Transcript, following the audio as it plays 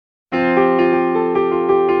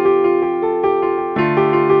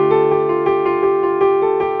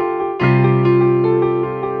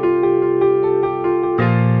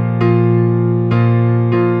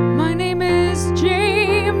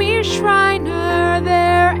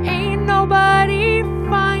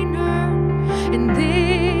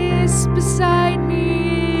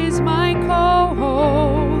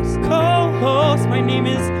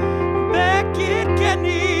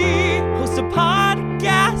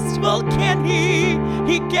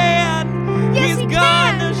He can. Yes, He's he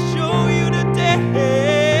gonna show you today.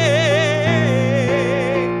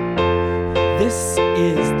 This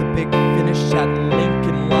is the Big Finish at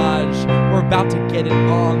Lincoln Lodge. We're about to get it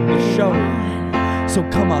on the show. So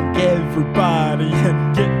come on, everybody,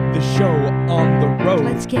 and get the show on the road.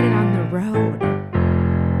 Let's get it on the road.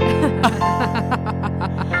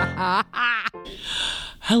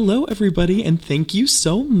 Hello, everybody, and thank you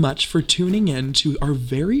so much for tuning in to our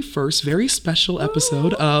very first, very special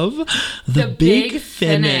episode of The Big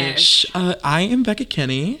Finish. I am Becca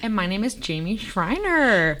Kinney. And my name is Jamie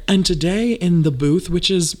Schreiner. And today in the booth, which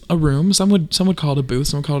is a room, some would call it a booth,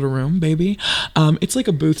 some would call it a room, baby. It's like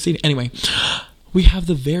a booth seat. Anyway, we have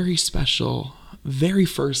the very special, very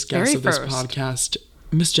first guest of this podcast,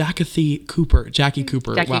 Miss Jackithee Cooper. Jackie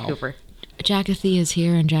Cooper. Jackie Cooper. Jackithee is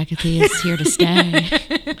here, and Jackithee is here to stay.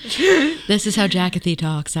 This is how Jackithee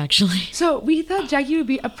talks, actually. So we thought Jackie would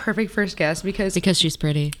be a perfect first guest because she's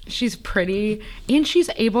pretty. She's pretty, and she's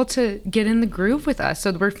able to get in the groove with us.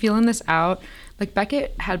 So we're feeling this out. Like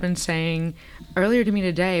Beckett had been saying earlier to me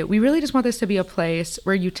today, we really just want this to be a place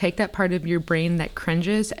where you take that part of your brain that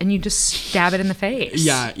cringes and you just stab it in the face.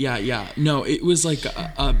 Yeah. No, it was like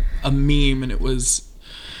a meme, and it was...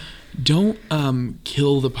 Don't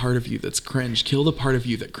kill the part of you that's cringe. Kill the part of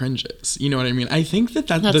you that cringes. You know what I mean? I think that's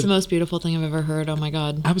the most beautiful thing I've ever heard. Oh my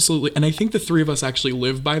God. Absolutely. And I think the three of us actually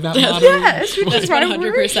live by that motto. Yes, that's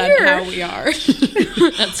 100% how we are.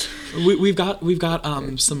 We've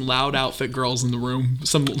got some loud outfit girls in the room.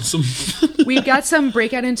 Some We've got some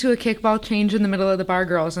break out into a kickball change in the middle of the bar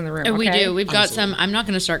girls in the room. Okay? We do. We've got some. I'm not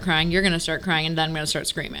going to start crying. You're going to start crying, and then I'm going to start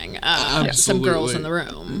screaming. Some girls in the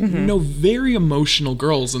room. Mm-hmm. No, very emotional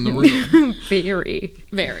girls in the room. Very.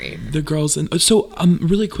 The girls in. So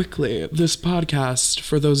really quickly, this podcast,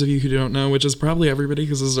 for those of you who don't know, which is probably everybody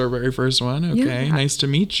because this is our very first one. Okay, yeah. Nice to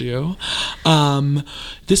meet you.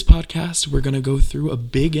 This podcast, we're going to go through a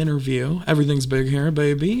big interview. Everything's big here,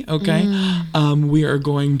 baby. Okay. We are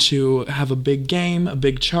going to have a big game, a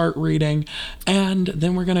big chart reading, and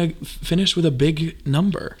then we're going to finish with a big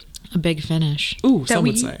number. A big finish. Ooh, some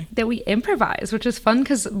would say. That we improvise, which is fun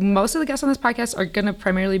because most of the guests on this podcast are going to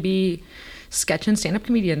primarily be sketch and stand-up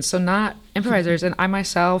comedians, so not improvisers. And I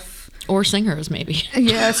myself... Or singers, maybe.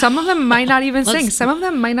 Yeah, some of them might not even sing. Some of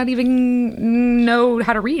them might not even know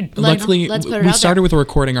how to read. Luckily, we started with a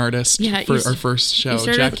recording artist for our first show.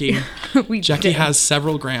 Jackie has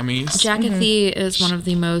several Grammys. Jackithee is one of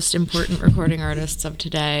the most important recording artists of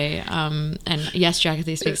today. And yes,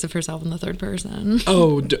 Jackithee speaks of herself in the third person.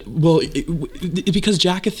 Oh, well, because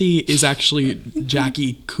Jackithee is actually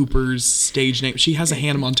Jackie Cooper's stage name. She has a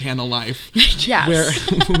Hannah Montana life. Yes. Where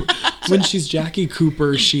when she's Jackie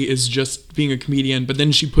Cooper, she is just being a comedian, but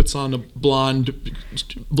then she puts on a blonde,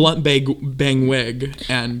 blunt bang wig,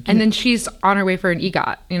 and then she's on her way for an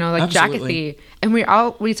EGOT, like Absolutely. Jackithee. And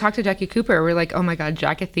we talked to Jackie Cooper. We're like, oh my God,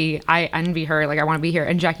 Jackithee, I envy her. Like, I want to be here.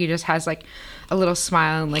 And Jackie just has like a little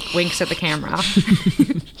smile and like winks at the camera.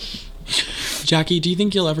 Jackie, do you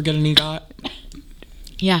think you'll ever get an EGOT?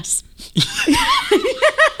 Yes.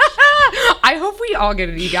 I hope we all get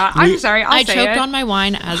an EGOT. I'm sorry, I choked on my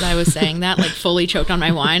wine as I was saying that, like fully choked on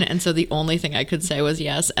my wine, and so the only thing I could say was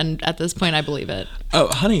yes, and at this point I believe it. Oh,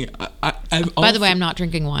 honey, By the way, I'm not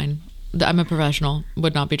drinking wine. I'm a professional.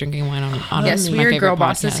 Would not be drinking wine on yes, my we are favorite girl podcast.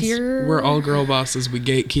 bosses here. We're all girl bosses. We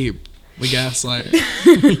gatekeep. We gaslight.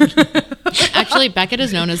 Actually, Beckett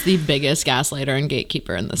is known as the biggest gaslighter and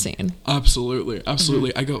gatekeeper in the scene. Absolutely.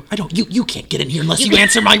 Mm-hmm. You can't get in here unless you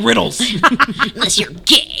answer my riddles. Unless you're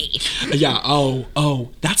gay. Yeah.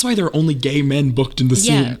 Oh. That's why there are only gay men booked in the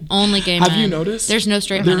scene. Yeah, only gay men. Have you noticed? There's no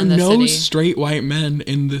straight men in this city. city. There are no straight white men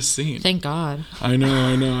in this scene. Thank God. I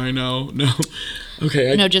know. No.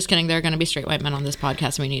 Okay. No, just kidding. There are going to be straight white men on this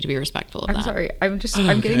podcast, and we need to be respectful of that. I'm sorry. I'm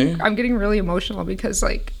getting really emotional because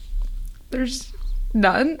like there's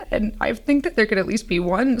none, and I think that there could at least be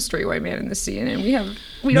one straight white man in the scene, and we don't have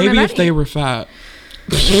maybe any. If they were fat.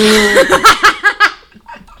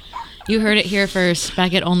 You heard it here first.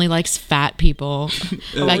 Beckett only likes fat people.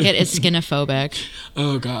 Beckett is skinophobic.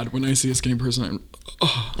 Oh God, when I see a skinny person,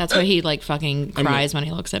 that's why he like fucking cries when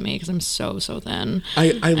he looks at me because I'm so thin.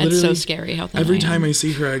 I literally, it's so scary how thin every I am. time I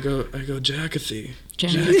see her, I go Jackithee.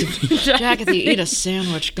 Jackithee, eat a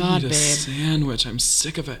sandwich. God, babe. Eat a sandwich. I'm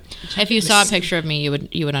sick of it. If you saw a picture of me,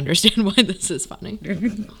 you would understand why this is funny.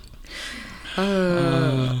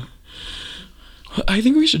 I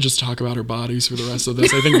think we should just talk about our bodies for the rest of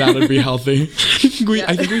this. I think that would be healthy.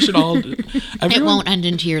 I think we should all... It won't end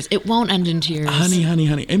in tears. It won't end in tears. Honey.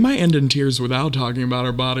 It might end in tears without talking about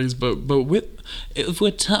our bodies, but if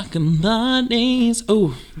we're talking bodies...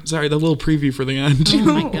 Oh, sorry, the little preview for the end. Oh,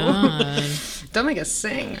 my God. Don't make us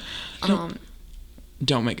sing.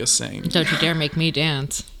 Don't make us sing. Don't you dare make me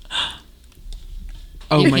dance.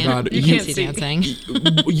 Oh my God. You can't see dancing.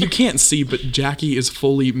 You can't see, but Jackie is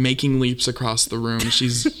fully making leaps across the room.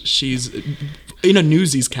 She's in a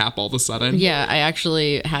Newsies cap all of a sudden. Yeah, I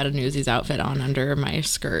actually had a Newsies outfit on under my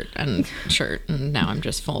skirt and shirt, and now I'm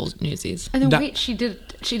just full Newsies. And then wait, she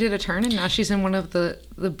did a turn, and now she's in one of the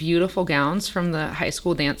beautiful gowns from the high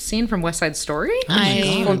school dance scene from West Side Story.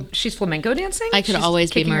 She's flamenco dancing. I could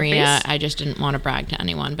always be kicking her Maria. face. I just didn't want to brag to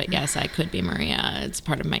anyone, but yes, I could be Maria. It's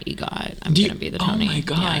part of my EGOT. I'm gonna be the Tony. Oh my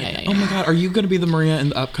God. Yeah. Oh my God. Are you gonna be the Maria in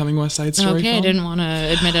the upcoming West Side Story Okay, film? I didn't want to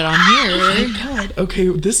admit it on here. Oh my God. Okay,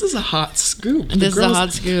 this is a hot scoop. This is a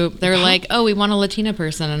hot scoop. They're like, oh, we want a Latina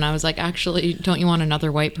person. And I was like, actually, don't you want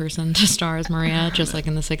another white person to star as Maria, just like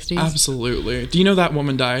in the 60s? Absolutely. Do you know that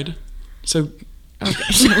woman died? So...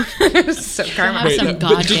 Okay. So karma. Wait, some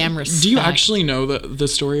goddamn respect. Do you actually know the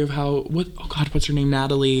story of how... Oh God, what's her name?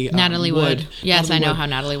 Natalie Wood. Yes, Natalie I know Wood. how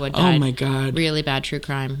Natalie Wood died. Oh my God. Really bad true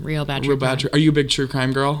crime. Real bad true crime. Are you a big true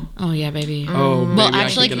crime girl? Oh yeah, baby. Oh, well, baby,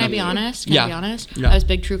 actually, can I be honest? Yeah. I was a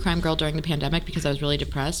big true crime girl during the pandemic because I was really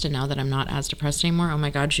depressed, and now that I'm not as depressed anymore, oh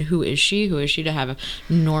my God, who is she? Who is she to have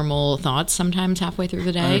normal thoughts sometimes halfway through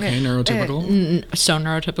the day? Okay, neurotypical. So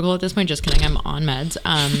neurotypical at this point. Just kidding. I'm on meds.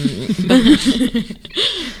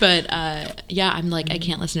 But yeah, I'm like, I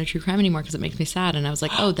can't listen to true crime anymore because it makes me sad. And I was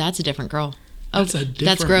like, oh, that's a different girl. Oh,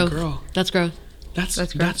 That's growth. Girl. That's growth. That's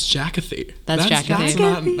Jackithee. That's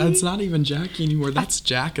Jackithee. That's not even Jackie anymore. That's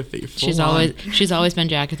Jackithee. She's always been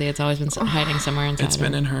Jackithee. It's always been hiding somewhere inside. It's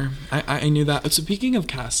been in her. I knew that. So speaking of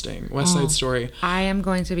casting, West Side Story. I am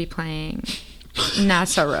going to be playing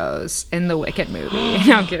Nessa Rose in the Wicked movie.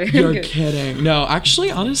 No, I'm kidding. You're kidding. No, actually,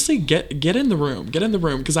 honestly, get in the room. Get in the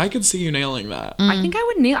room because I could see you nailing that. I think I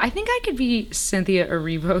would nail. I think I could be Cynthia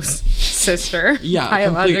Erivo's sister.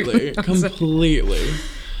 Yeah, completely.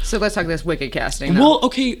 So let's talk this Wicked casting. Though. Well,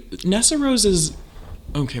 okay, Nessa Rose is...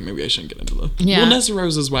 Okay, maybe I shouldn't get into the... Yeah. Well, Nessa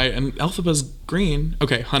Rose is white and Elphaba's green.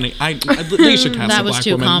 Okay, honey, they should cast That a was black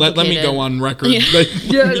too woman. Let me complicated. go on record. Yeah.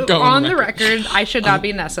 Let me go on the record, I should not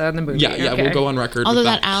be Nessa in the movie. Yeah, okay? we'll go on record Although with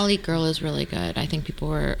that Allie girl is really good. I think people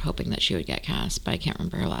were hoping that she would get cast, but I can't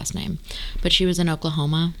remember her last name. But she was in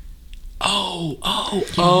Oklahoma. Oh!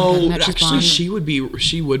 That's Actually, blonde. she would be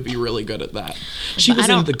really good at that. She was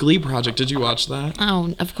in the Glee Project. Did you watch that?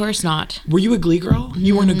 Oh, of course not. Were you a Glee girl?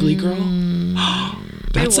 You weren't a Glee girl?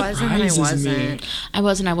 That I wasn't. I surprises me.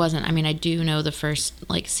 wasn't. I wasn't. I mean, I do know the first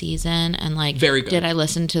season, and very good. Did I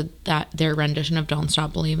listen to their rendition of "Don't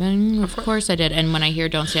Stop Believing"? Of course I did. And when I hear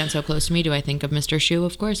 "Don't Stand So Close to Me," do I think of Mr. Shoe?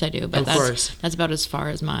 Of course I do. But that's about as far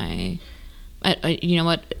as my. You know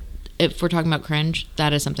what? If we're talking about cringe,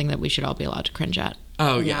 that is something that we should all be allowed to cringe at.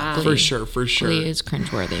 Oh yeah, Glee. for sure. Glee is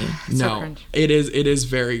cringeworthy. No, cringe. it is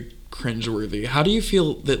very cringeworthy. How do you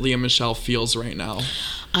feel that Lea Michele feels right now?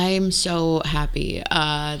 I'm so happy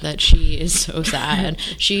that she is so sad.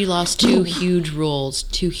 She lost two huge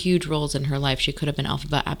roles in her life. She could have been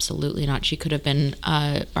Elphaba, absolutely not. She could have been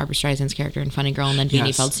Barbra Streisand's character in Funny Girl, and then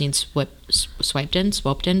Beanie Feldstein swooped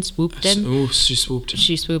in. Oh, she swooped in.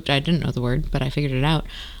 She swooped. I didn't know the word, but I figured it out.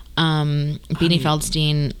 Beanie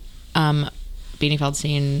Feldstein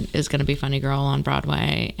is going to be Funny Girl on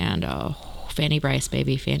Broadway, and Fanny Bryce,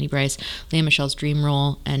 baby, Fanny Bryce, Lea Michele's dream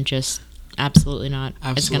role, and just absolutely not.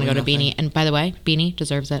 It's going to go to Beanie. And by the way, Beanie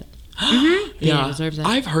deserves it. Yeah, deserves it.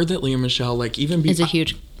 I've heard that Lea Michele is a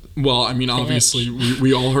huge. Well, I mean, obviously,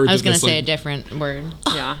 we all heard. I was going to say a different word.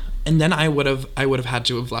 Yeah. And then I would have had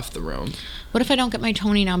to have left the room. What if I don't get my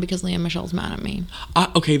Tony now because Lea Michele's mad at me?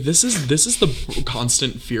 Okay, this is the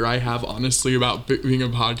constant fear I have, honestly, about being a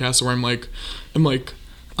podcast where I'm like,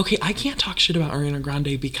 okay, I can't talk shit about Ariana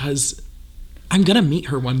Grande because I'm gonna meet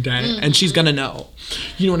her one day and she's gonna know.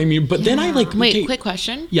 You know what I mean? But then I Wait, quick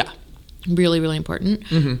question. Yeah. Really, really important.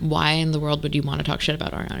 Why in the world would you want to talk shit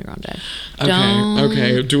about Ariana Grande?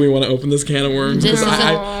 Okay. Do we want to open this can of worms? Because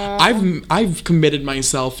I've committed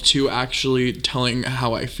myself to actually telling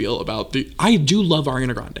how I feel about I do love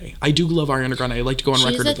Ariana Grande. I like to go on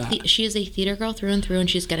record with that. She is a theater girl through and through, and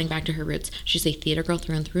she's getting back to her roots. She's a theater girl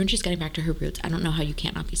through and through, and she's getting back to her roots. I don't know how you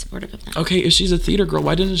can't not be supportive of that. Okay, if she's a theater girl,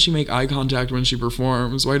 why doesn't she make eye contact when she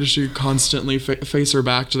performs? Why does she constantly face her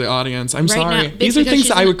back to the audience? I'm sorry. These are things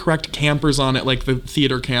that I would correct campers on at like the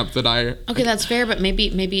theater camp that I... Okay, that's fair, but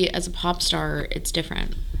maybe as a pop star, it's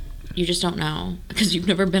different. You just don't know because you've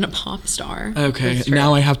never been a pop star. Okay,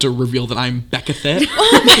 now I have to reveal that I'm Jackithee.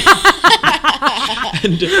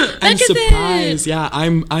 And I'm surprised. Yeah,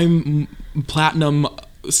 I'm platinum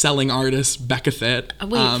selling artist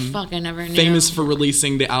Jackithee. Fuck, I never knew. Famous for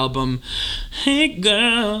releasing the album Hey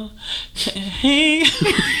Girl, Hey.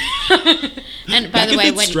 And by the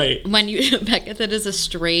way, when you Jackithee is a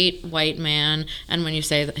straight white man, and when you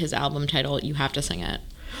say his album title, you have to sing it.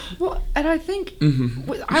 Well, and I think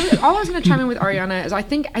all I was going to chime in with Ariana is I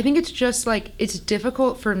think it's just like it's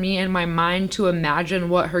difficult for me in my mind to imagine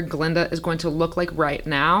what her Glinda is going to look like right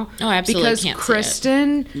now. Oh, I absolutely because can't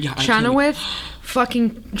Kristen see it. Chenoweth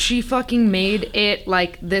fucking made it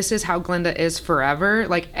like this is how Glinda is forever.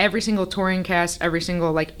 Like every single touring cast, every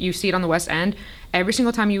single like you see it on the West End. Every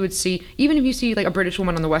single time you would see, even if you see like a British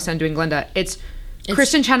woman on the West End doing Glinda, it's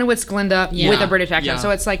Kristen Chenoweth's Glinda with a British accent. Yeah. So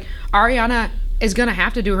it's like Ariana is going to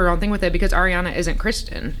have to do her own thing with it because Ariana isn't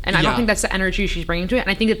Kristen. And I don't think that's the energy she's bringing to it. And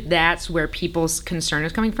I think that's where people's concern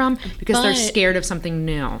is coming from because they're scared of something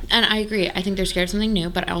new. And I agree. I think they're scared of something new,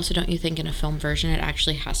 but also don't you think in a film version it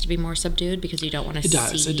actually has to be more subdued because you don't want to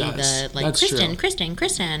see the like that's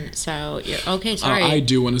Kristen. So you're okay, sorry. I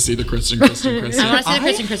do want to see the Kristen. I want to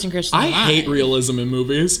see the Kristen. I hate realism in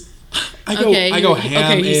movies. I go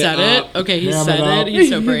ham. Okay, he said it. Okay, he said it. He's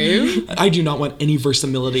so brave. I do not want any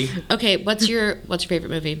verisimilitude. Okay, what's your favorite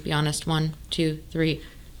movie? Be honest. 1, 2, 3.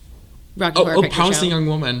 Rocky Horror Picture Promising Show. Young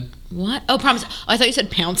Woman. What? Oh, Promise. Oh, I thought you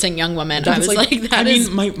said Pouncing Young Woman. I was like that I is.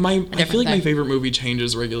 mean, I feel like my favorite movie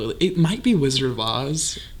changes regularly. It might be Wizard of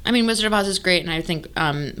Oz. I mean, Wizard of Oz is great, and I think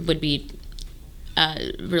would be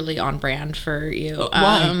really on brand for you.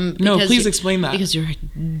 Why? No, please explain that. Because you're a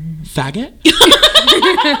faggot.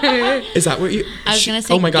 Is that what you? I was gonna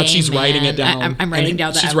say. Oh my God, she's writing it down. I'm writing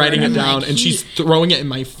down. She's writing it down, and she's throwing it in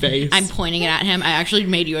my face. I'm pointing it at him. I actually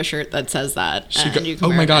made you a shirt that says that. Oh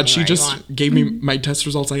my God, she just gave me my test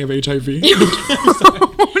results. I have HIV.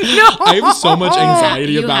 No. I have so much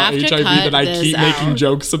anxiety about HIV that I keep making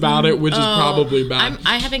jokes about it, which is probably bad.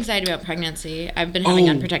 I have anxiety about pregnancy. I've been having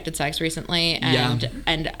unprotected sex recently,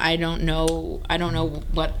 and I don't know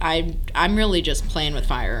what I'm really just playing with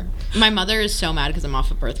fire. My mother is so mad because I'm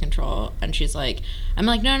off of birth control, and she's like, I'm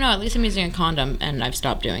like, no, at least I'm using a condom, and I've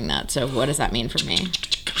stopped doing that. So what does that mean for me?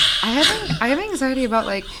 I have anxiety about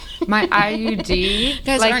like my IUD.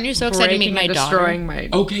 Guys, like, aren't you so excited to meet my daughter? Destroying my.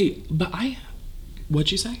 Okay, but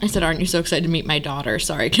what'd you say? I said, aren't you so excited to meet my daughter?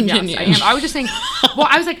 Sorry, continue. Yes, I am. I was just saying, well,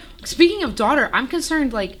 I was like, speaking of daughter, I'm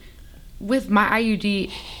concerned, like, with my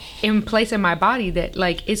IUD in place in my body that,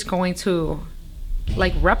 like, it's going to,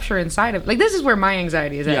 like, rupture inside of, like, this is where my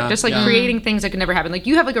anxiety is at. Just, like, creating things that could never happen. Like,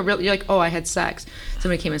 you have, like, you're like, oh, I had sex.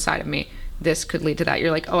 Somebody came inside of me. This could lead to that.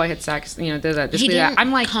 You're like, oh, I had sex. You know, this could lead to that.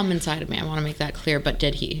 I'm like, come inside of me. I want to make that clear. But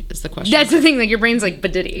did he? Is the question. That's the thing. Like, your brain's like,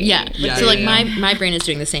 but did he? Yeah. So, like, my brain is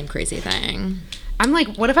doing the same crazy thing. I'm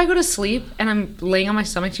like, what if I go to sleep and I'm laying on my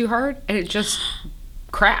stomach too hard and it just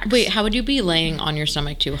cracks? Wait, how would you be laying on your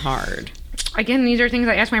stomach too hard? Again, these are things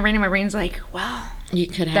I ask my brain, and my brain's like, well,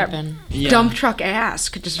 it could happen. Dump truck ass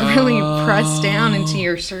could just really press down into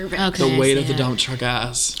your cervix. Okay, the weight of the dump truck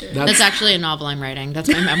ass. That's actually a novel I'm writing. That's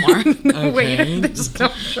my memoir. The weight of this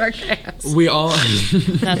dump truck ass. We all.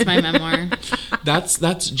 That's my memoir.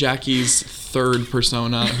 That's Jackie's third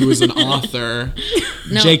persona, who is an author.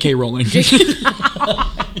 No. J.K. Rowling.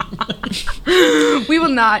 We will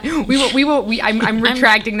not. I'm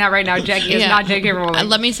retracting that right now. Jackie is not J.K. Rowling.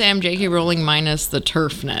 Let me say I'm J.K. Rowling minus the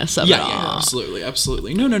turfness of it all. Yeah,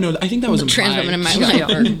 absolutely. No. I think that was trans women in my life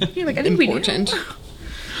are like, I think important.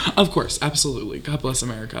 Of course, absolutely. God bless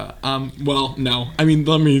America. Well, no. I mean,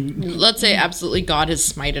 let's say absolutely God has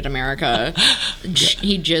smited America.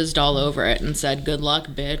 He jizzed all over it and said, "Good luck,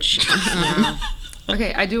 bitch."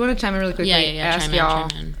 Okay, I do want to chime in really quickly. Ask y'all.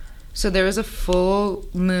 Chime in. So there was a full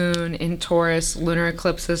moon in Taurus lunar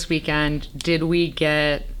eclipse this weekend. Did we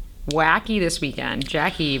get wacky this weekend?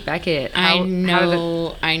 Jackie, Beckett, I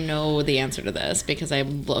know the answer to this because I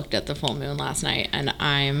looked at the full moon last night and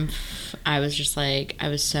I was just like, I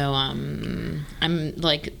was so, I'm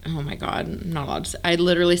like, oh my God, I'm not allowed to say. I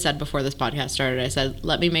literally said before this podcast started, I said,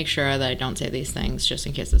 let me make sure that I don't say these things just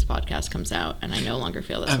in case this podcast comes out and I no longer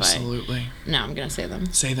feel this way. Absolutely. No, I'm going to say them.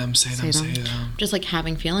 Say them. Just like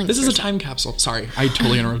having feelings. This is a time capsule. Sorry, I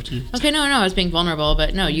totally interrupted you. Okay, no, I was being vulnerable,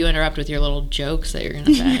 but no, you interrupt with your little jokes that you're going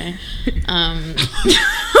to say.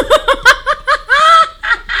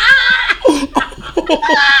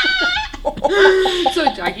 So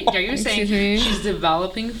Jackie, are you saying she's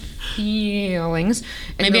developing feelings?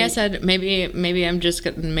 Maybe I said maybe I'm just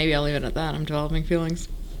maybe I'll leave it at that. I'm developing feelings.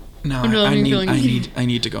 No, I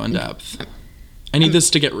need to go in depth. I need this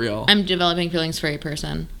to get real. I'm developing feelings for a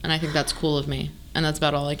person, and I think that's cool of me. And that's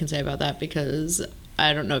about all I can say about that, because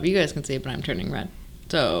I don't know if you guys can see it, but I'm turning red.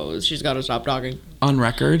 So she's got to stop dogging. On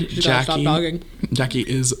record, She's got to stop dogging. Jackie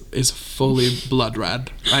is fully blood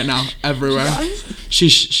red right now, everywhere.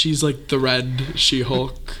 She's like the red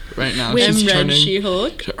She-Hulk right now. She's red turning,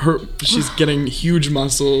 She-Hulk? She's getting huge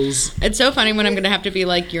muscles. It's so funny when I'm going to have to be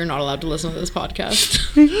like, you're not allowed to listen to this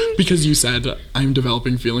podcast. Because you said, I'm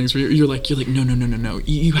developing feelings for you. You're like, no.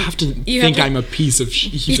 You have to think I'm a piece of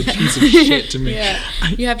he's a piece of shit to me. Yeah.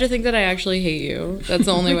 You have to think that I actually hate you. That's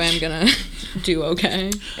the only way I'm going to do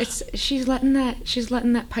okay. She's letting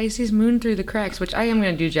that Pisces moon through the cracks, which I am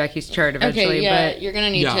going to do Jackie's chart eventually. Okay, yeah, but you're going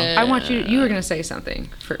to need to. I want you were going to say something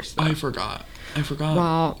first. I forgot.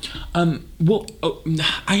 Wow.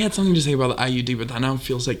 I had something to say about the IUD, but that now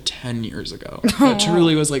feels like 10 years ago. That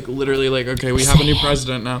truly was like literally like, okay, we have a new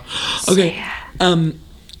president now. Okay.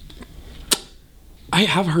 I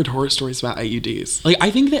have heard horror stories about IUDs. Like, I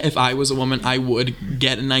think that if I was a woman, I would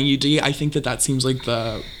get an IUD. I think that seems like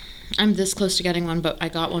the... I'm this close to getting one, but I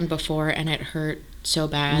got one before and it hurt so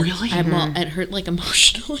bad. Really? Well, it hurt like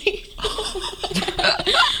emotionally.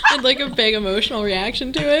 I had like a big emotional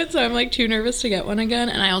reaction to it, so I'm like too nervous to get one again.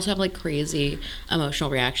 And I also have like crazy emotional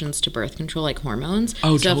reactions to birth control, like hormones.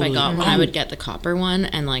 Oh, so totally. if I got one, I would get the copper one,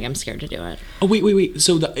 and like I'm scared to do it. Oh, wait.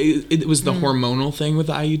 So it was the hormonal thing with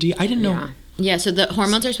the IUD? I didn't know. Yeah. Yeah, so the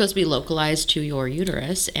hormones are supposed to be localized to your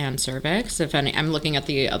uterus and cervix. If any, I'm looking at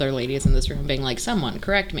the other ladies in this room being like, someone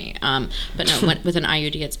correct me. But no, with an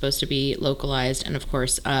IUD, it's supposed to be localized. And of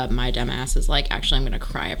course, my dumb ass is like, actually, I'm going to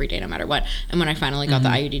cry every day no matter what. And when I finally got the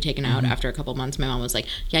IUD taken out after a couple months, my mom was like,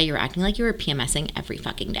 yeah, you're acting like you were PMSing every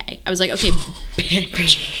fucking day. I was like, okay,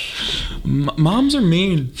 bitch. Moms are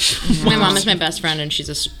mean. My mom is my best friend, and she's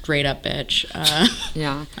a straight up bitch.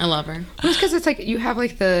 Yeah. I love her. Well, it's because it's like you have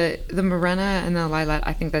like the Mirena and the Lilat.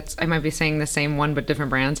 I think I might be saying the same one but different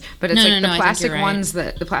brands. But it's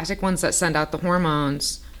the plastic ones that send out the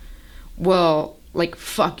hormones will like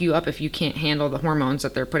fuck you up if you can't handle the hormones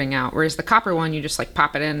that they're putting out. Whereas the copper one, you just like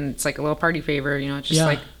pop it in. It's like a little party favor. You know, it's just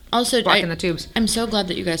like also blocking the tubes. I'm so glad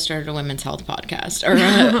that you guys started a women's health podcast, or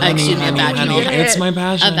excuse me, a vaginal. It's my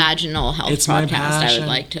passion. A vaginal health It's podcast. my passion. I would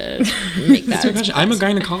like to make that. I'm a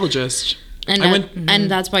gynecologist.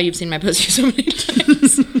 And that's why you've seen my post so many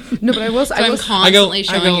times. No, but I will. I'm constantly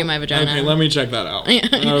showing you my vagina. Okay, let me check that out.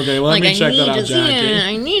 Okay, let me check that out, Jackie.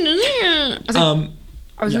 I need to see it.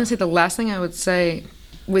 I was going to say the last thing I would say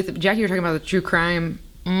with Jackie, you were talking about the true crime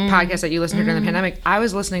podcast that you listened to during the pandemic. I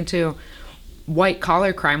was listening to white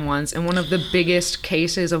collar crime once, and one of the biggest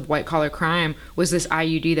cases of white collar crime was this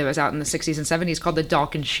IUD that was out in the 60s and 70s called the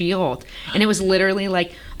Dalkin Shield. And it was literally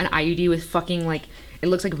like an IUD with fucking like, it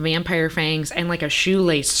looks like vampire fangs and like a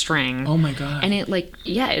shoelace string. Oh my God. And it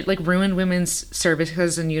ruined women's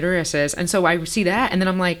cervixes and uteruses. And so I see that and then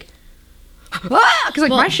I'm like, because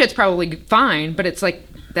my shit's probably fine, but it's like,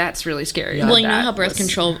 that's really scary. Well, you know how birth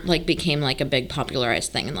control like became like a big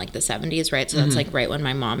popularized thing in like the 70s, right? So that's like right when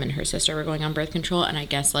my mom and her sister were going on birth control, and I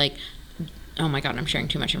guess like, oh my God, I'm sharing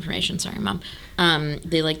too much information. Sorry, Mom.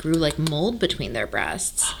 They like grew like mold between their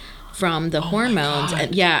breasts from the hormones.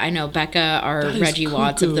 And yeah, I know Becca, our Reggie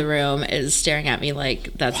Watts of the room, is staring at me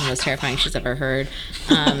like that's the most terrifying she's ever heard.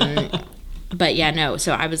 But yeah, no.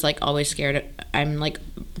 So I was like always scared. I'm like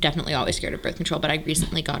definitely always scared of birth control. But I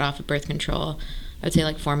recently got off of birth control, I would say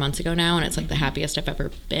like 4 months ago now, and it's like the happiest I've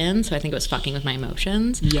ever been. So I think it was fucking with my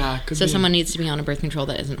emotions. Yeah. So someone needs to be on a birth control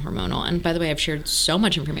that isn't hormonal. And by the way, I've shared so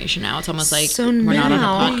much information now. It's almost like so we're not on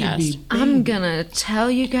now, a podcast. I'm gonna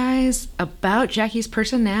tell you guys about Jackie's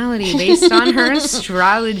personality based on her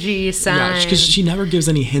astrology sign. Yeah, because she never gives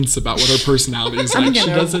any hints about what her personality is like. She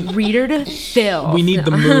doesn't read her to fill. We need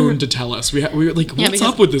the moon to tell us. We're like, what's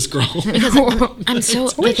up with this girl? I'm so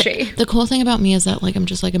the cool thing about me is that like I'm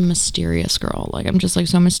just like a mysterious girl. Like I'm just like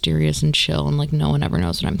so mysterious and chill, and like no one ever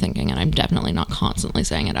knows what I'm thinking, and I'm definitely not constantly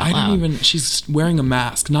saying it out loud. She's wearing a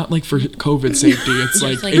mask, not like for COVID safety. It's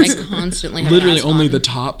like it's I constantly have literally a mask only on. the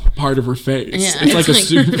top part of her face. Yeah, it's like a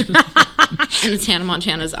super. And it's Hannah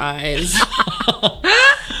Montana's eyes.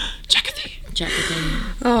 Jackithee.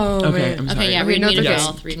 Oh, okay, man. I'm sorry. Okay, yeah, read me to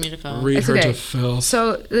filth. Read me to filth. Read It's her okay. to filth.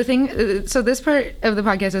 So this part of the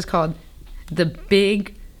podcast is called The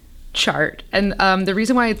Big Chart. And the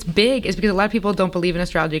reason why it's big is because a lot of people don't believe in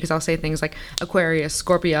astrology, because I'll say things like Aquarius,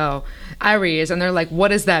 Scorpio, Aries, and they're like, what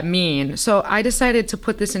does that mean? So I decided to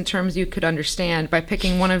put this in terms you could understand by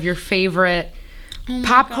picking one of your favorite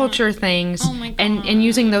pop culture things and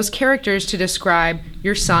using those characters to describe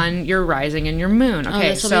your sun, your rising, and your moon. Okay,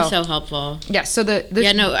 this will be so helpful. Yeah, so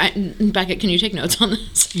Becca, can you take notes on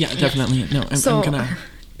this? Yeah, definitely. No, I'm gonna.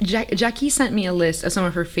 Jackie sent me a list of some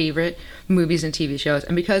of her favorite movies and TV shows,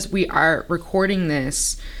 and because we are recording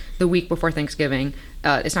this the week before Thanksgiving,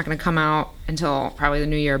 it's not going to come out until probably the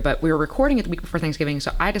new year, but we were recording it the week before Thanksgiving,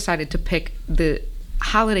 so I decided to pick the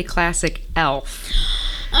holiday classic Elf.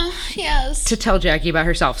 Yes. To tell Jackie about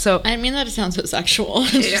herself. So I mean, that sounds so sexual.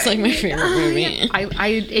 It's just like my favorite movie.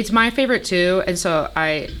 It's my favorite too, and so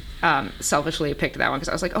I selfishly picked that one because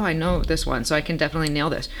I was like, oh, I know this one, so I can definitely nail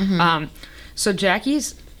this. So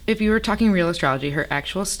Jackie's, if you were talking real astrology, her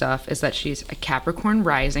actual stuff is that she's a Capricorn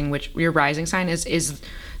rising, which your rising sign is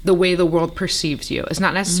the way the world perceives you. It's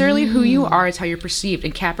not necessarily who you are, it's how you're perceived.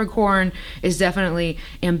 And Capricorn is definitely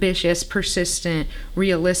ambitious, persistent,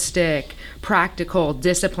 realistic, practical,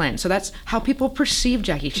 disciplined. So that's how people perceive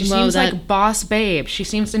Jackie. She seems like boss babe. She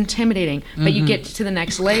seems intimidating. But you get to the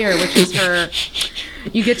next layer, which is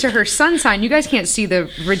you get to her sun sign. You guys can't see the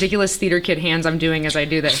ridiculous theater kid hands I'm doing as I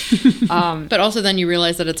do this. But also then you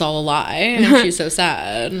realize that it's all a lie and she's so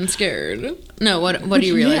sad and scared. No, what do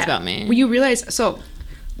you realize about me? Well, you realize, so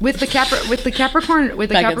with the Capricorn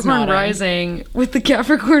rising,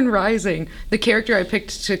 the character I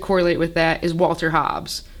picked to correlate with that is Walter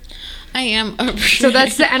Hobbs. I am. So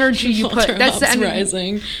that's the energy you put. That's the energy.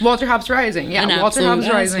 Rising. Walter Hobbs rising. Yeah, Walter Hobbs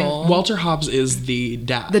rising. Walter Hobbs is the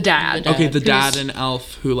dad. The dad. Okay, the dad in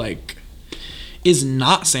Elf who like is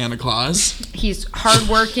not Santa Claus. He's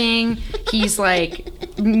hardworking. He's like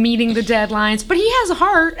meeting the deadlines, but he has a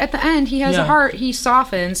heart. At the end, he has a heart. He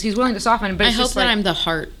softens. He's willing to soften. But I hope that I'm the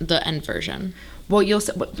heart, the end version. Well, you'll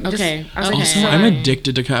okay. Also, I'm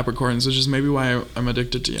addicted to Capricorns, which is maybe why I'm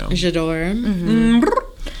addicted to you. J'adore.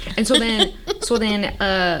 And so then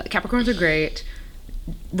Capricorns are great.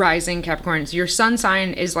 Rising Capricorns. Your sun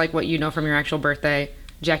sign is like what you know from your actual birthday.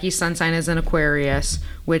 Jackie's sun sign is an Aquarius,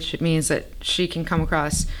 which means that she can come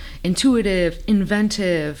across intuitive,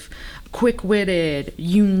 inventive, quick-witted,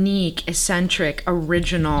 unique, eccentric,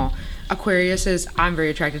 original. Aquarius is, I'm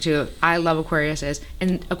very attracted to. I love Aquariuses.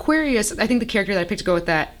 And Aquarius, I think the character that I picked to go with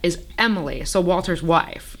that is Emily, so Walter's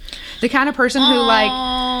wife. The kind of person who,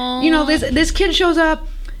 like, you know, this kid shows up,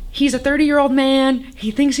 he's a 30-year-old man,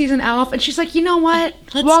 he thinks he's an elf, and she's like, you know what?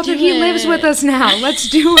 Walter, he lives with us now. Let's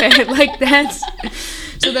do it. Like,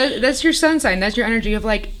 that's your sun sign. That's your energy of,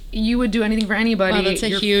 like, you would do anything for anybody. Wow, that's a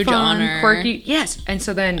You're huge fun, honor. Quirky. Yes. And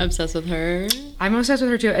so then... Obsessed with her. I'm obsessed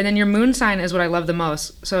with her, too. And then your moon sign is what I love the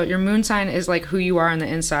most. So your moon sign is, like, who you are on the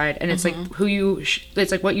inside. And it's, like, who you...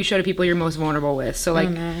 it's, like, what you show to people you're most vulnerable with. So, like,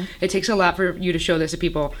 it takes a lot for you to show this to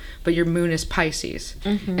people. But your moon is Pisces.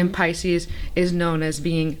 And Pisces is known as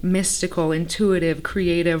being mystical, intuitive,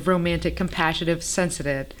 creative, romantic, compassionate,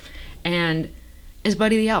 sensitive. And is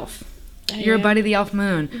Buddy the Elf. You're a Buddy the Elf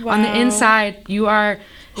moon. Wow. On the inside, you are...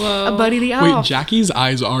 a Buddy the Elf. Wait, Jackie's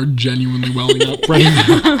eyes are genuinely welling up right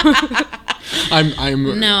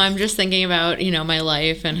now. I'm just thinking about, you know, my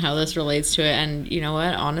life and how this relates to it. And you know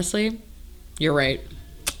what? Honestly, you're right.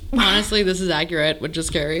 Honestly, this is accurate, which is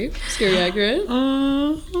scary. Scary accurate.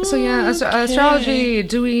 So yeah, astrology.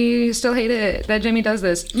 Do we still hate it that Jamie does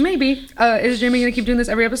this? Maybe. Is Jamie going to keep doing this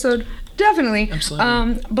every episode? Definitely.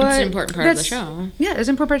 Absolutely. But it's an important part of the show. Yeah, it's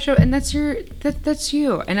an important part of the show, and that's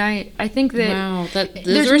you. And I think that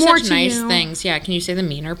those were such nice things. Yeah, can you say the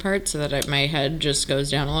meaner part so that my head just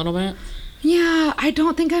goes down a little bit? Yeah, I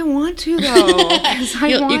don't think I want to though.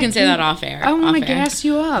 You can say that off air. I want to gas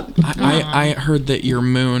you up. I heard that your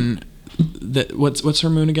moon. What's her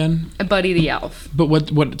moon again? A Buddy the Elf. But what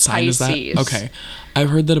sign Pisces. is that? Okay, I've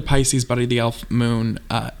heard that a Pisces Buddy the Elf moon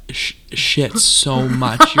shits so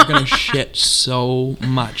much. You're gonna shit so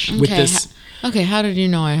much with this. Okay, how did you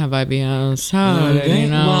know I have IBS? How did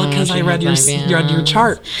you know? Well, because I read your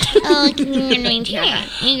chart. Oh,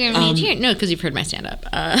 no, because you've heard my stand-up.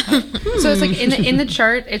 So it's like in the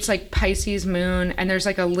chart, it's like Pisces moon, and there's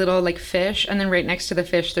like a little like fish, and then right next to the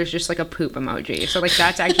fish, there's just like a poop emoji. So like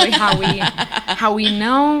that's actually how we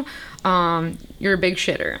know you're a big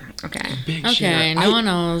shitter. Okay. Big okay. shitter. No one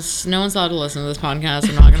knows. No one's allowed to listen to this podcast.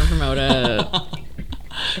 I'm not going to promote it.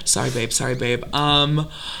 Sorry, babe.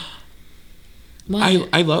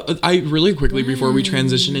 I really quickly before we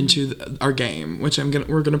transition into our game, which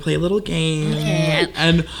we're gonna play a little game. Okay.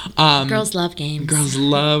 And girls love games. Girls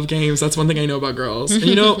love games. That's one thing I know about girls. And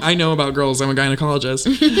I know about girls. I'm a gynecologist.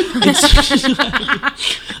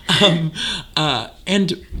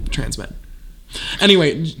 And trans men.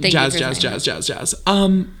 Anyway, jazz.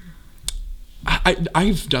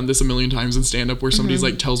 I've done this a million times in stand-up where somebody's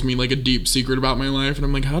like tells me like a deep secret about my life and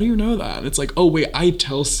I'm like, how do you know that? And it's like, oh wait, I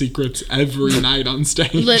tell secrets every night on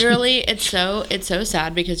stage. Literally, it's so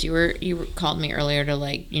sad because you called me earlier to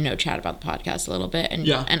like, chat about the podcast a little bit, and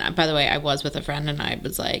by the way, I was with a friend and I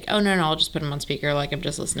was like, oh no, I'll just put him on speaker, like I'm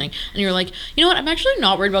just listening, and you were like, you know what, I'm actually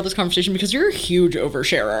not worried about this conversation because you're a huge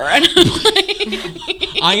oversharer. And I'm like,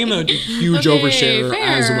 I am a huge oversharer fair.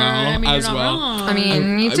 as well. I mean, as you're not well. wrong. I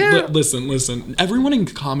mean, me too. Listen. Everyone in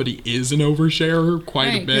comedy is an oversharer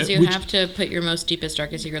quite a bit. Because you have to put your most deepest,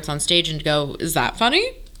 darkest secrets on stage and go, is that funny?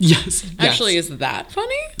 Yes. Actually, is that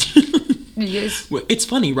funny? Yes. It's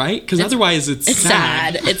funny, right? Because otherwise it's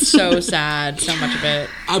sad. It's so sad. So much of it.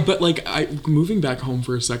 But like, moving back home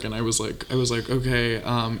for a second, I was like, okay,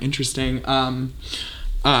 interesting.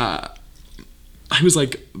 I was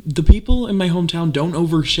like, the people in my hometown don't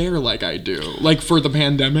overshare like I do. Like for the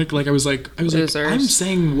pandemic, like I was like, I'm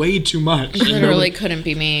saying way too much. Literally couldn't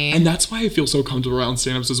be me. And that's why I feel so comfortable around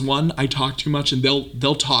stand-ups is one, I talk too much and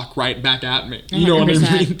they'll talk right back at me. You 100%. know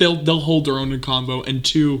what I mean? They'll hold their own in convo, and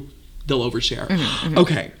two, they'll overshare.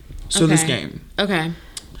 Okay. So this game. Okay.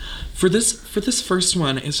 For this first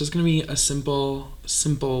one, it's just gonna be a simple.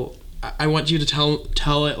 I want you to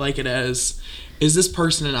tell it like it is. Is this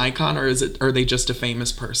person an icon, or are they just a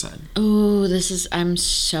famous person? Oh, I'm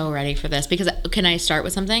so ready for this because can I start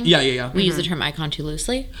with something? Yeah. We use the term icon too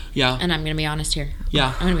loosely. Yeah. And I'm gonna be honest here.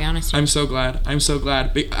 Yeah. I'm gonna be honest here. I'm so glad. I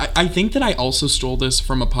think that I also stole this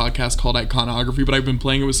from a podcast called Iconography, but I've been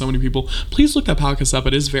playing it with so many people. Please look that podcast up.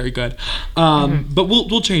 It is very good. But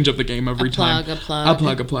we'll change up the game every time. A plug.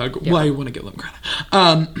 Yeah. Well, I want to give them credit.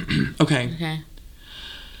 Okay.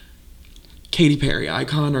 Katy Perry,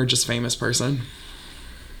 icon or just famous person?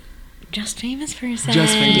 Just famous person.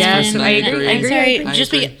 Yes, I agree. I'm sorry. I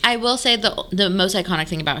agree. I will say the most iconic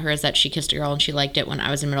thing about her is that she kissed a girl and she liked it when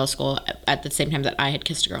I was in middle school at the same time that I had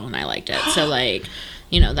kissed a girl and I liked it. So like,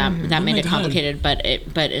 that made it complicated, but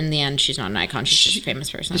in the end she's not an icon. She's just a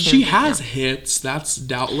famous person. She has hits, that's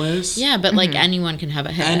doubtless. Yeah, but like anyone can have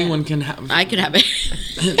a hit. Anyone can have. I could have it.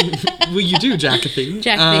 Well, you do, Jackithee.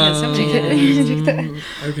 Jackithee has so many.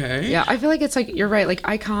 Okay. Yeah, I feel like it's like, you're right, like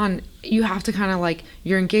icon, you have to kind of like,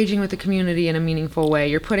 you're engaging with the community in a meaningful way.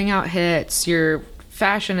 You're putting out hits, your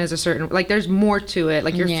fashion is a certain, like there's more to it.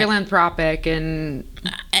 Like you're philanthropic and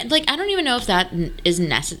like, I don't even know if that is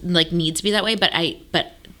needs to be that way, but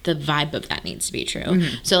the vibe of that needs to be true.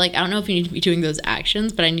 So like, I don't know if you need to be doing those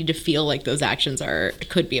actions, but I need to feel like those actions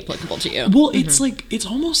could be applicable to you. Well, it's like, it's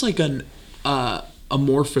almost like an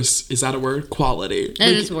amorphous, is that a word? Quality. That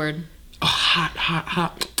is a word.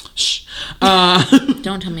 Hot. Shh.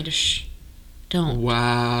 Don't tell me to shh. Don't.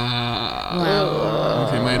 Wow.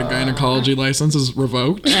 Okay, my gynecology license is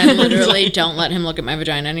revoked. I literally don't let him look at my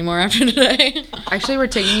vagina anymore after today. Actually, we're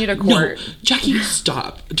taking you to court. No, Jackie,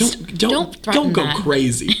 stop. Don't go that.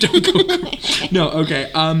 crazy. Don't go crazy. No, okay.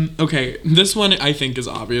 Okay. This one I think is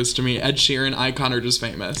obvious to me. Ed Sheeran, icon or just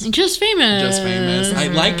famous? Just famous. Just famous. I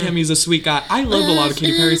like him. He's a sweet guy. I love a lot of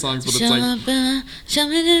Katy Perry songs, but it's like,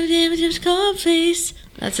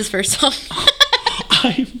 that's his first song.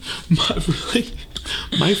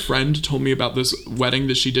 My friend told me about this wedding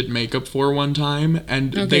that she did makeup for one time,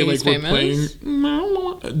 and they like were playing.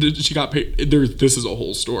 She got paid. This is a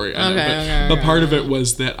whole story. But part of it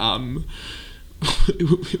was that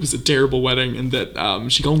it was a terrible wedding, and that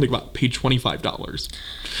she only got paid $25.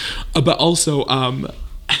 But also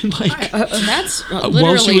like that's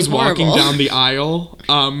while she was horrible. walking down the aisle,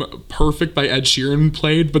 Perfect by Ed Sheeran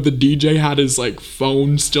played, but the DJ had his like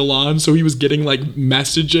phone still on, so he was getting like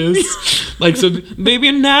messages like, so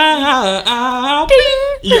baby now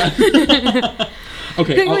yeah.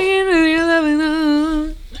 Okay,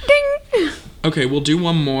 okay, we'll do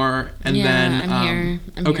one more and then I'm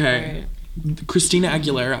okay, Christina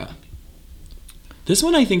Aguilera. This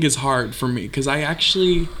one I think is hard for me because I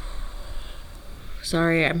actually,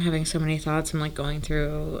 sorry, I'm having so many thoughts. I'm going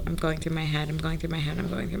through my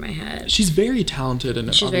head. she's very talented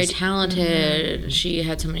and she's very talented. She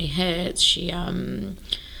had so many hits. She and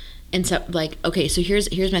so like, okay, so here's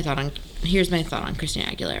my thought on Christina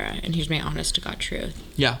Aguilera, and here's my honest to God truth.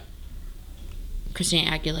 Yeah. Christina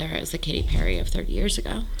Aguilera is the Katy Perry of 30 years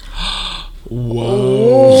ago.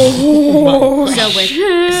 Whoa.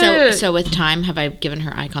 So with time, have I given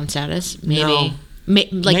her icon status? Maybe. No.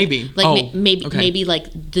 Maybe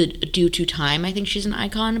like due to time, I think she's an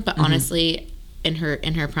icon. But honestly, in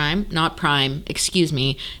her prime, not prime, excuse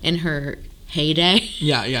me, in her heyday,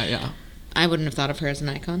 yeah, I wouldn't have thought of her as an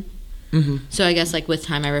icon. So I guess like with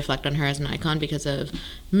time, I reflect on her as an icon because of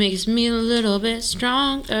makes me a little bit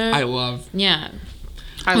stronger. I love. Yeah.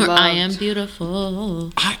 I am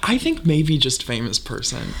beautiful. I think maybe just famous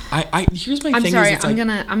person. Here's my I'm thing. sorry. Is I'm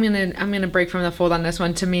gonna break from the fold on this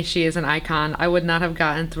one. To me, she is an icon. I would not have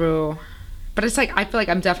gotten through, but it's like I feel like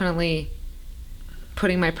I'm definitely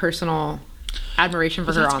putting my personal admiration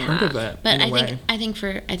for her on part that. of it, But in a way. I think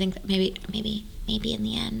that maybe in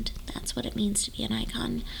the end, that's what it means to be an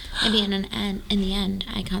icon. Maybe in the end,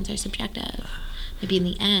 icons are subjective. Maybe in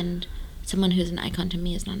the end, someone who's an icon to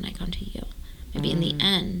me is not an icon to you. Maybe in the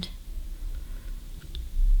end.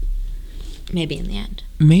 Maybe in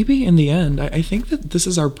the end. I think that this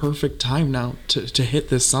is our perfect time now to hit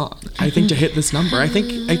this song. I think to hit this number. I think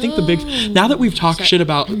the big, now that we've talked shit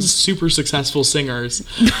about super successful singers,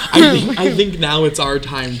 I think now it's our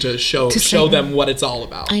time to show them what it's all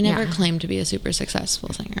about. I never claimed to be a super successful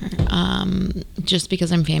singer. Just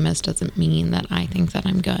because I'm famous doesn't mean that I think that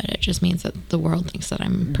I'm good. It just means that the world thinks that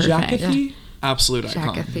I'm perfect. Jackithee, absolute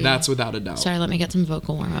icon. Jackithee. That's without a doubt. Sorry, let me get some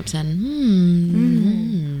vocal warm-ups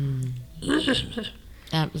in.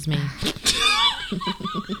 That was me.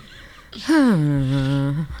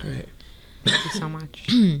 Right. Thank you so much.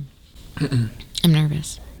 I'm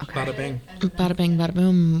nervous. Okay. Bada bing. Bada bing, bada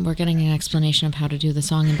boom. We're getting an explanation of how to do the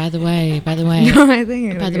song. And by the way, No, I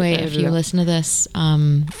think if you listen to this,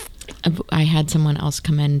 I had someone else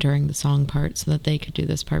come in during the song part so that they could do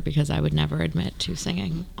this part because I would never admit to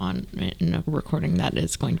singing in a recording that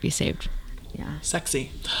is going to be saved. Yeah.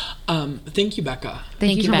 Sexy. Thank you, Becca.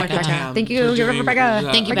 Thank you so much, Becca. Becca. Thank you, Rebecca.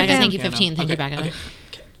 Thank you, Becca. Becca. Thank you, 15. Thank you, Okay, Becca. okay.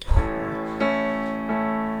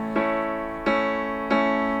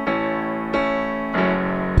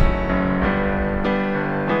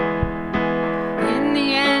 In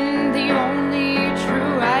the end, the only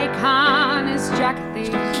true icon is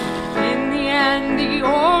Jackithee. In the end, the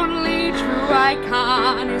only true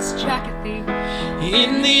icon is Jackithee.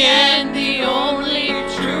 In the end, the only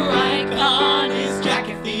true icon is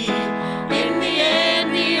Jackithee. In the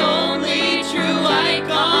end, the only true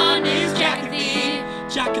icon is Jackithee.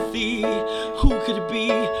 Jackithee, who could it be?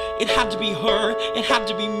 It had to be her, it had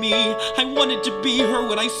to be me. I wanted to be her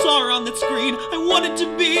when I saw her on the screen. I wanted to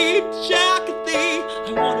be Jackithee.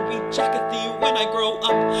 I want to be Jackithee when I grow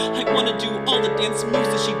up. I want to do all the dance moves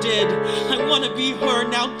that she did. I want to be her,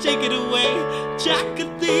 now take it away.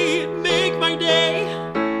 Jackithee, make my day.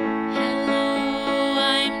 Hello,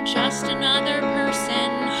 I'm just another person.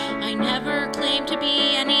 I never claimed to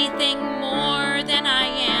be anything more than I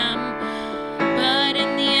am. But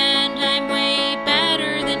in the end, I'm way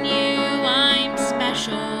better than you. I'm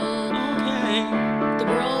special. Okay. The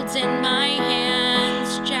world's in my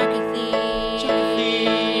hands. Jackithee.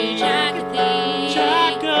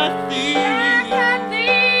 Jackithee.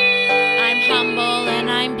 I'm humble and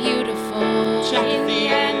I'm beautiful. In the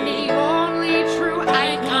end, the only true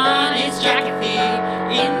icon is Jackithee.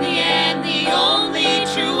 In the end, the only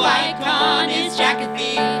true icon is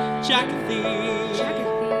Jackithee.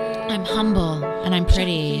 I'm humble and I'm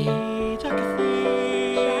pretty. Jackithee.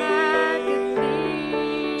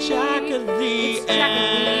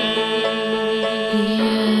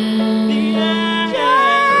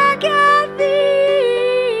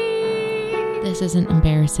 This isn't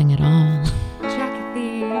embarrassing at all.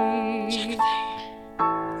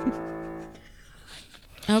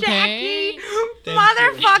 Okay.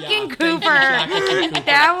 Motherfucking Cooper.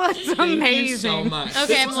 That was Thank you so amazing. much.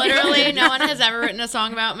 Okay, I'm literally, no one has ever written a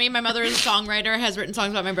song about me. My mother is a songwriter, has written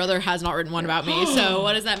songs about my brother, has not written one about me. So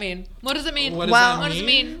what does that mean? What does it mean? What does Well- that What does it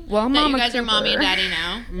mean? Well, That Mama you guys are mommy and Cooper. daddy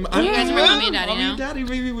now. You guys are mommy and daddy Mommy now. and daddy,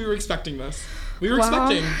 maybe we were expecting this. We were Well,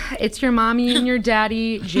 expecting. it's your mommy and your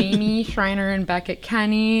daddy, Jamie Schreiner and Beckett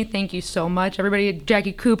Kenny. Thank you so much, everybody.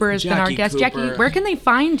 Jackie Cooper has been our Jackie guest. Cooper. Jackie, where can they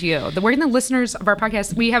find you? Where can the listeners of our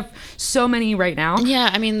podcast? We have so many right now. Yeah,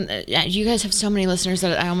 I mean, you guys have so many listeners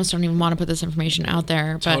that I almost don't even want to put this information out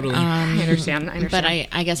there. But, Totally. I understand. But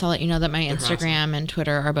I guess I'll let you know that my Instagram and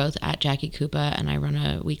Twitter are both at Jackie Koopa, and I run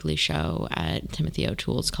a weekly show at Timothy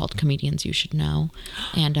O'Toole's called Comedians You Should Know.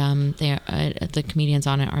 And the comedians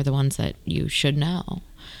on it are the ones that you should know.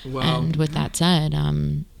 Wow. And with that said,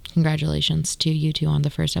 congratulations to you two on the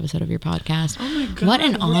first episode of your podcast. Oh my God. What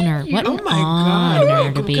an honor. What Oh an my honor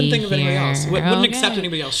God. to be Couldn't think of anybody here. else. Wouldn't Okay. accept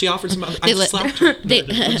anybody else. She offered some. I They slapped her. they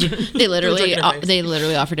literally It was like they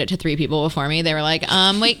literally offered it to 3 people before me. They were like,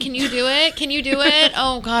 wait, can you do it? Can you do it?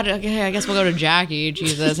 Oh God, okay, I guess we'll go to Jackie.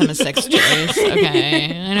 Jesus, I'm a 6th choice.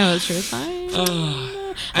 Okay, I know it's true. It's fine.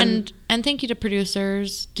 And thank you to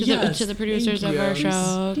producers, to the producers thank of our you.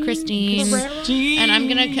 show, Christine. Christine. And I'm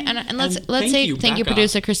gonna and let's thank say you, thank you, Becca.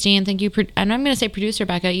 producer Christine. Thank you, and I'm gonna say producer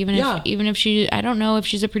Becca, even if she, I don't know if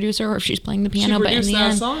she's a producer or if she's playing the piano, She but in produced the that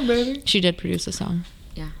end, song, baby. she did produce the song.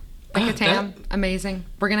 Yeah. Becca Tam, amazing.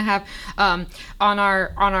 We're gonna have on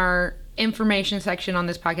our information section on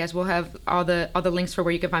this podcast, we'll have all the links for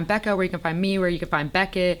where you can find Becca, where you can find me, where you can find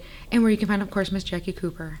Beckett, and where you can find, of course, Miss Jackie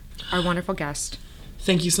Cooper, our wonderful guest.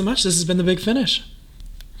 Thank you so much. This has been The Big Finish.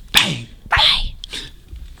 Bang. Bye.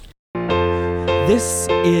 This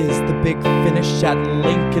is The Big Finish at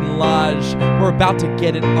Lincoln Lodge. We're about to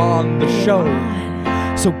get it on the show.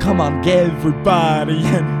 So come on, everybody,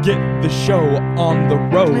 and get the show on the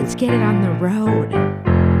road. Let's get it on the road.